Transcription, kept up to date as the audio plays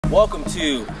Welcome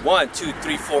to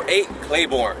 12348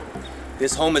 Claiborne.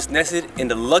 This home is nested in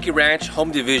the Lucky Ranch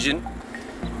home division,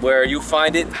 where you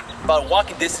find it about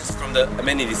walking distance from the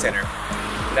amenity center.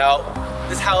 Now,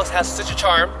 this house has such a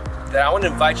charm that I want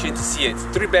to invite you in to see it. It's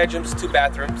 3 bedrooms, 2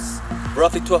 bathrooms,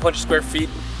 roughly 1,200 square feet,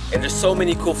 and there's so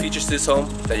many cool features to this home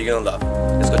that you're gonna love.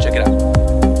 Let's go check it out.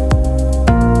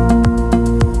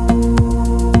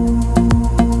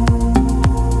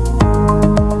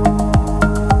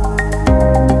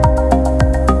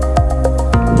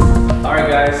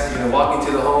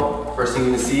 First thing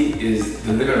you're gonna see is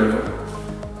the living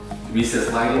room,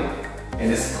 recessed lighting,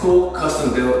 and this cool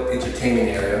custom-built entertainment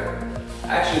area,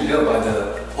 actually built by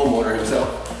the homeowner himself.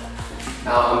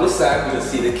 Now on this side, you're gonna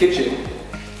see the kitchen.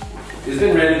 It's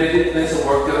been renovated, been some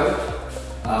work done.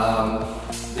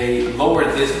 They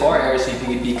lowered this bar area so you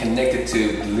can be connected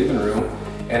to the living room,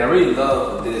 and I really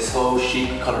love this whole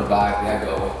chic color vibe that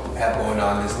I have going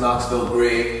on. This Knoxville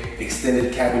gray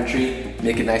extended cabinetry,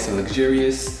 make it nice and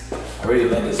luxurious. I really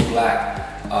love this black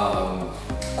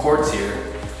quartz here.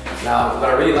 Now, what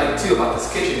I really like too about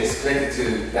this kitchen is connected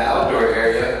to the outdoor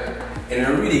area and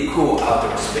a really cool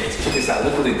outdoor space. Check this out,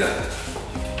 look what they've done.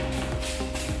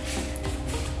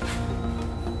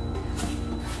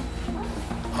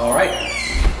 All right,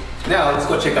 now let's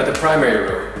go check out the primary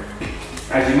room.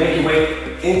 As you make your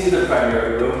way into the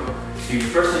primary room, the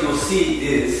first thing you'll see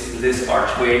is this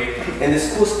archway and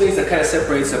this cool space that kind of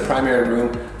separates the primary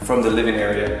room from the living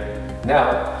area.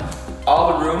 Now,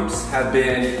 all the rooms have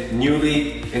been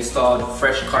newly installed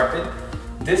fresh carpet.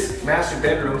 This master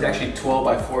bedroom is actually 12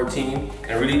 by 14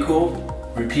 and really cool.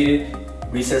 Repeated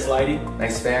recessed lighting,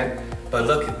 nice fan. But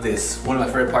look at this, one of my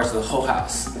favorite parts of the whole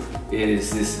house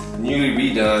is this newly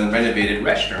redone, renovated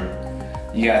restroom.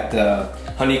 You got the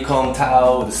honeycomb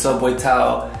towel, the subway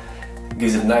towel.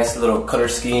 Gives a nice little color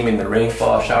scheme in the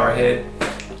rainfall shower head.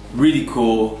 Really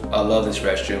cool, I love this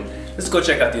restroom. Let's go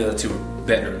check out the other 2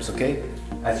 bedrooms, okay?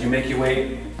 As you make your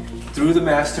way through the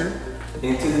master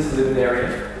into this living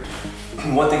area.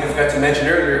 One thing I forgot to mention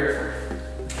earlier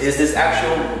is this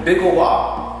actual big old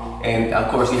wall. And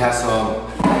of course you have some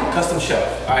custom shelf.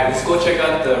 All right, let's go check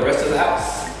out the rest of the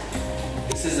house.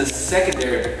 This is a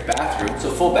secondary bathroom, so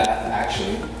full bath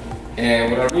actually.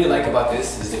 And what I really like about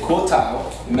this is the cool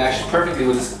tile. It matches perfectly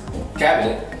with this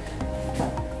cabinet.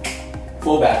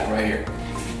 Full bathroom right here.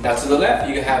 Now to the left,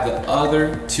 you can have the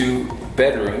other 2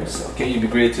 bedrooms. Okay, you'll be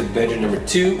greeted to bedroom number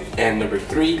 2 and number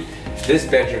 3. This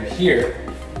bedroom here,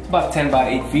 it's about 10 by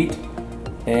 8 feet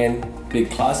and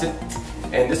big closet.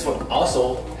 And this one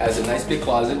also has a nice big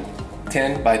closet,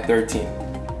 10 by 13.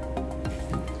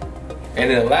 And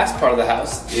then the last part of the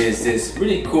house is this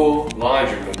really cool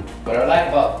laundry room. What I like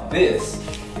about this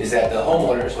is that the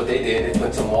homeowners, what they did, they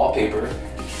put some wallpaper,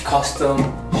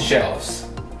 custom shelves,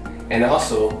 and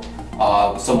also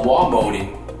some wall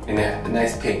molding in a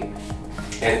nice pink.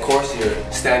 And of course your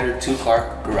standard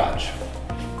 2-car garage.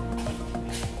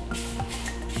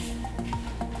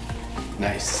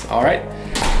 Nice, all right.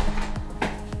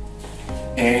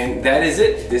 And that is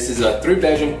it. This is a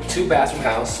 3-bedroom, 2-bathroom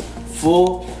house,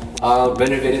 full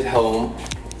renovated home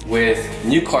with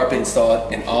new carpet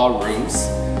installed in all rooms.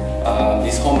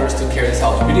 These homeowners took care of this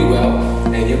house really well,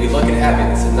 and you'll be lucky to have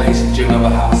it. It's a nice gym of a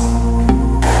house.